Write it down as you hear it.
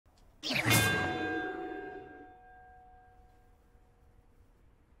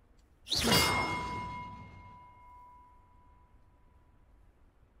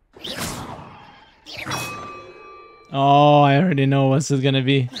Oh, I already know what's it gonna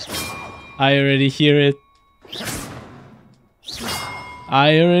be. I already hear it.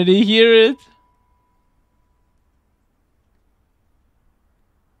 I already hear it.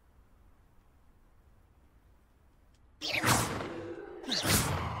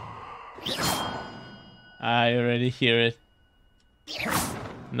 I already hear it.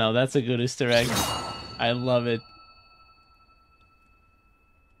 No, that's a good Easter egg. I love it.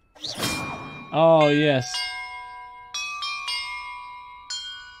 Oh, yes.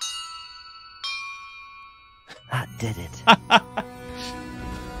 That did it.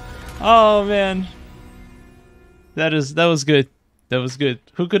 Oh man. That was good. That was good.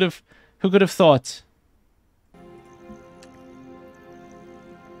 Who could have thought?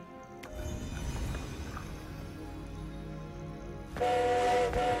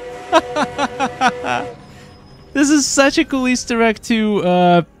 This is such a cool Easter egg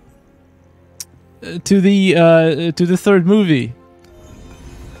to the third movie.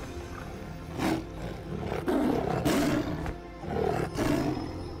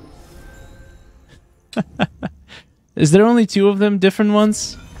 Is there only 2 of them, different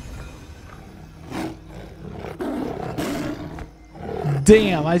ones?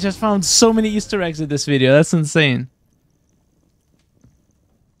 Damn, I just found so many Easter eggs in this video. That's insane.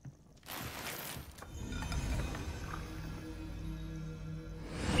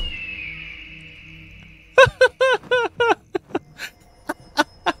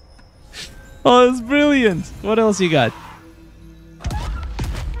 Oh, that's brilliant. What else you got?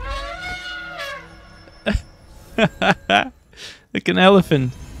 Like an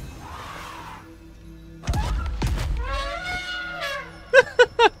elephant.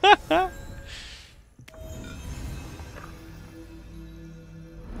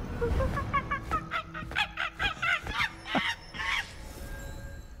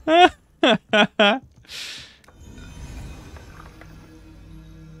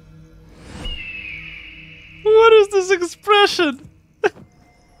 What is this expression?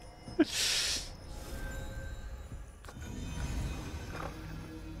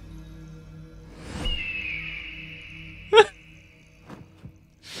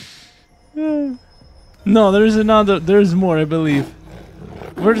 No, there's another. There's more, I believe.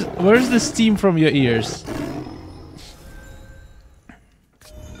 Where's the steam from your ears?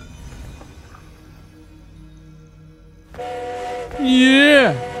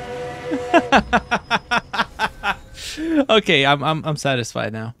 Yeah. Okay, I'm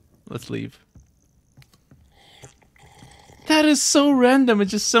satisfied now. Let's leave. That is so random.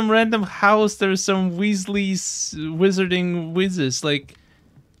 It's just some random house. There's some Weasley's wizarding whizzes. Like,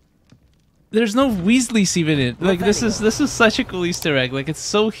 there's no Weasleys even in it. Like, this is such a cool Easter egg. Like, it's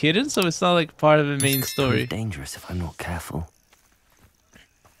so hidden, so it's not like part of the main story. Dangerous if I'm not careful.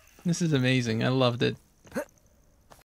 This is amazing. I loved it.